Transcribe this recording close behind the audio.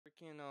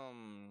Fucking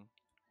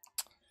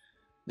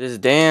this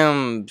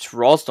damn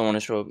Ralts don't want to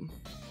show up.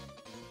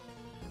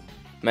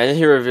 Imagine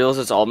he reveals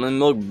it's almond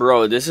milk,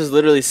 bro. This is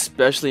literally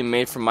specially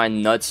made for my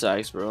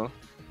nutsacks, bro.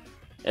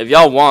 If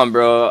y'all want,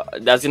 bro,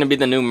 that's gonna be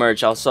the new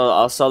merch. I'll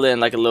sell it in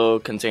like a little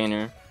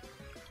container.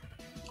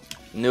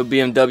 New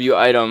BMW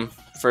item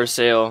for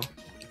sale.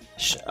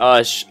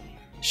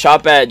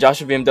 Shop at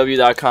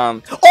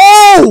joshuabmw.com.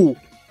 Oh!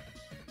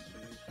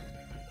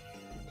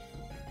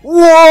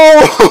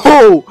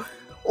 Whoa!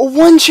 Oh,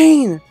 one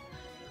chain.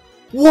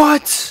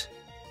 What?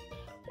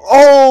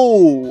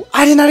 Oh,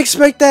 I did not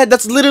expect that.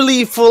 That's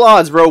literally full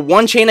odds, bro.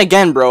 One chain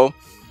again, bro.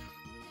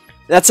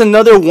 That's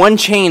another one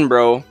chain,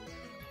 bro.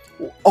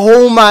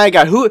 Oh my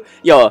god. Who?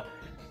 Yo,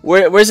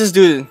 where's this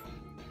dude?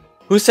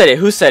 Who said it?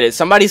 Who said it?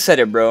 Somebody said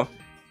it, bro.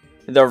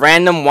 The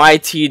random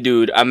YT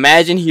dude.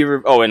 Imagine he.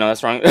 Oh wait, no,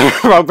 that's wrong.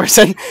 Wrong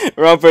person.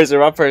 Wrong person.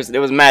 Wrong person. It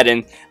was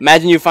Madden.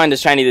 Imagine you find a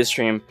shiny this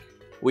stream.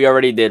 We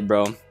already did,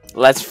 bro.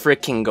 Let's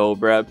freaking go,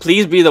 bro.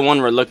 Please be the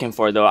one we're looking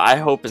for, though. I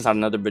hope it's not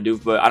another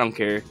Bidoof, but I don't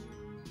care.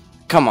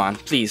 Come on,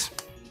 please.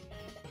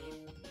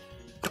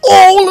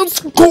 Oh,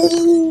 let's go!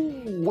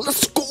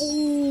 Let's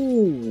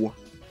go!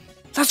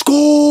 Let's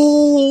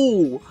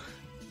go!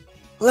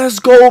 Let's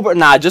go, bro.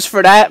 Nah, just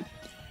for that.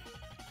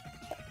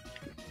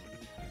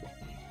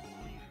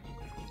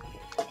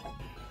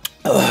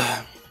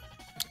 Ugh.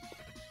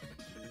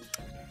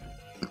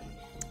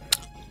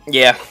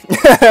 Yeah.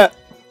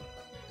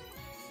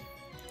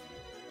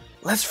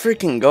 Let's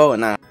freaking go.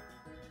 Nah.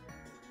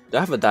 Do I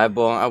have a dive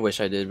ball? I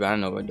wish I did, but I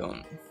know I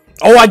don't.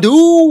 Oh, I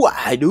do!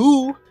 I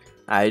do!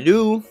 I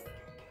do!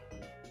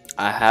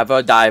 I have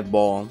a dive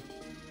ball.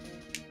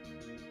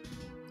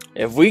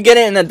 If we get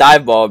it in a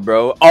dive ball,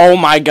 bro. Oh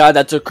my god,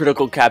 that's a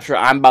critical capture.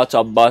 I'm about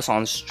to bust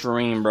on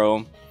stream,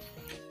 bro.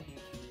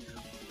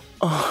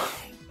 Oh,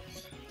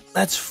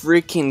 let's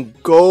freaking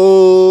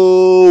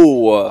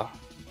go!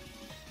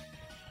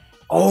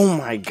 Oh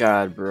my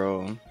god,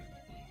 bro.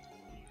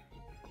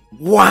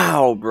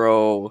 Wow,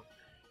 bro.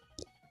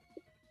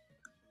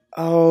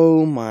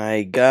 Oh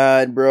my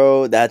god,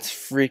 bro. That's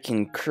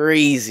freaking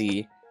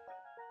crazy.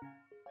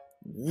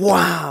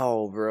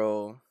 Wow,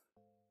 bro.